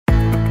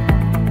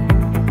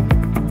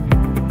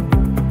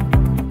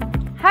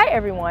Hi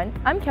everyone,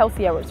 I'm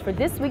Kelsey Edwards for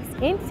this week's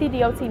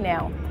NCDOT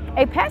Now.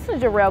 A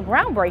passenger rail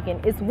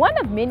groundbreaking is one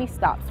of many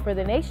stops for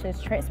the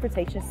nation's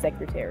Transportation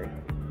Secretary.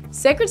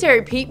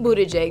 Secretary Pete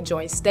Buttigieg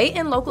joined state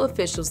and local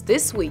officials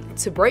this week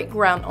to break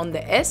ground on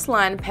the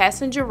S-Line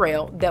passenger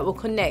rail that will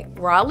connect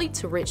Raleigh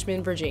to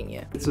Richmond,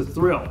 Virginia. It's a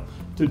thrill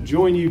to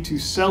join you to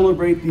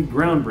celebrate the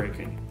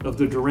groundbreaking of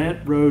the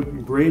Durant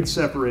Road grade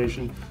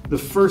separation, the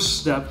first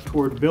step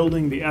toward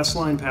building the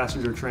S-Line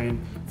passenger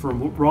train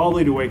from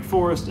Raleigh to Wake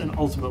Forest and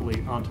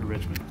ultimately onto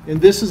Richmond.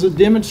 And this is a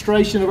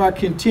demonstration of our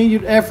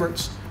continued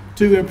efforts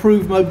to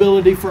improve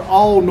mobility for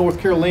all North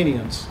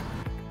Carolinians.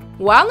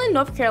 While in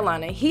North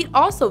Carolina, he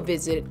also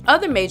visited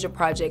other major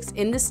projects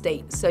in the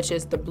state, such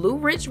as the Blue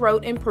Ridge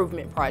Road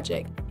Improvement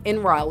Project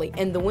in Raleigh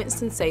and the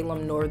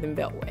Winston-Salem Northern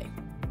Beltway.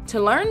 To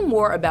learn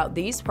more about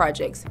these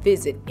projects,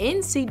 visit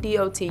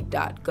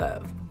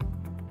ncdot.gov.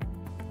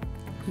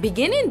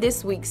 Beginning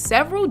this week,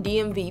 several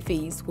DMV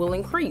fees will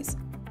increase.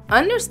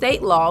 Under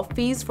state law,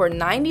 fees for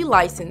 90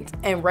 license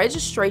and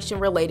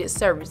registration-related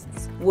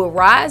services will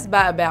rise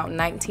by about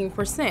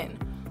 19%.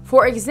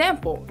 For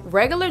example,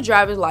 regular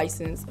driver's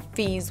license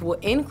fees will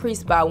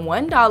increase by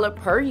 $1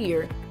 per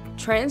year,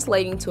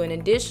 translating to an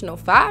additional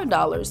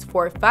 $5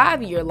 for a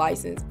 5-year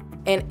license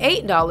and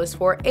 $8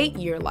 for an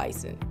 8-year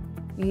license.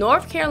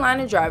 North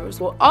Carolina drivers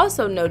will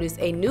also notice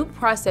a new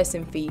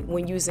processing fee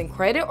when using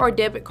credit or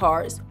debit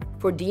cards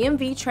for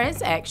DMV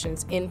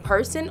transactions in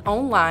person,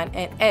 online,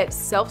 and at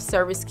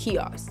self-service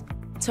kiosks.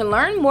 To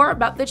learn more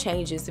about the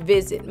changes,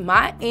 visit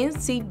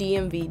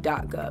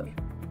myncdmv.gov.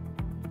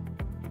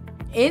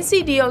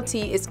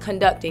 NCDOT is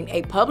conducting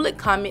a public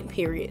comment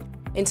period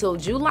until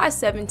July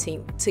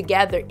 17th to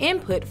gather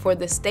input for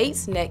the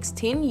state's next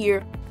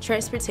 10-year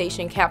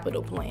transportation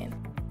capital plan.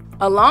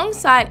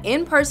 Alongside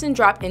in-person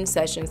drop-in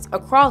sessions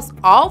across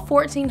all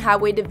 14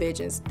 highway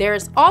divisions, there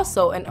is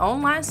also an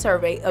online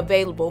survey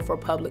available for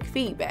public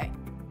feedback.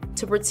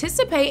 To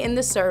participate in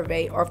the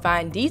survey or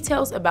find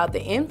details about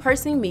the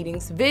in-person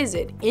meetings,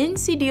 visit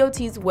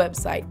NCDOT's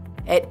website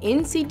at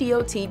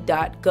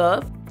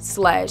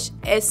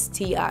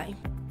ncdot.gov/STI.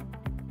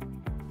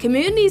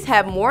 Communities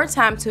have more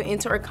time to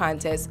enter a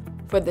contest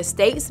for the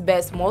state's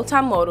best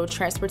multimodal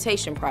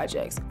transportation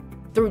projects.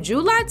 Through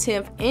July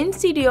 10th,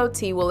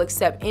 NCDOT will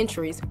accept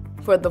entries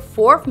for the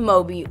 4th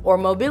Mobi or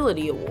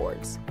Mobility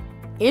Awards.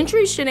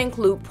 Entries should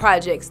include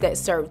projects that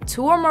serve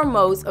 2 or more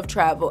modes of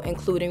travel,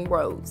 including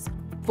roads.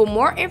 For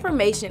more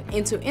information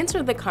and to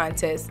enter the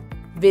contest,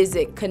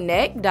 visit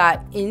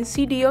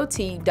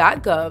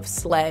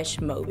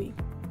connect.ncdot.gov/Mobi.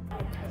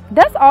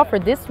 That's all for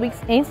this week's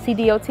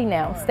NCDOT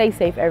Now. Stay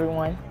safe,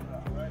 everyone.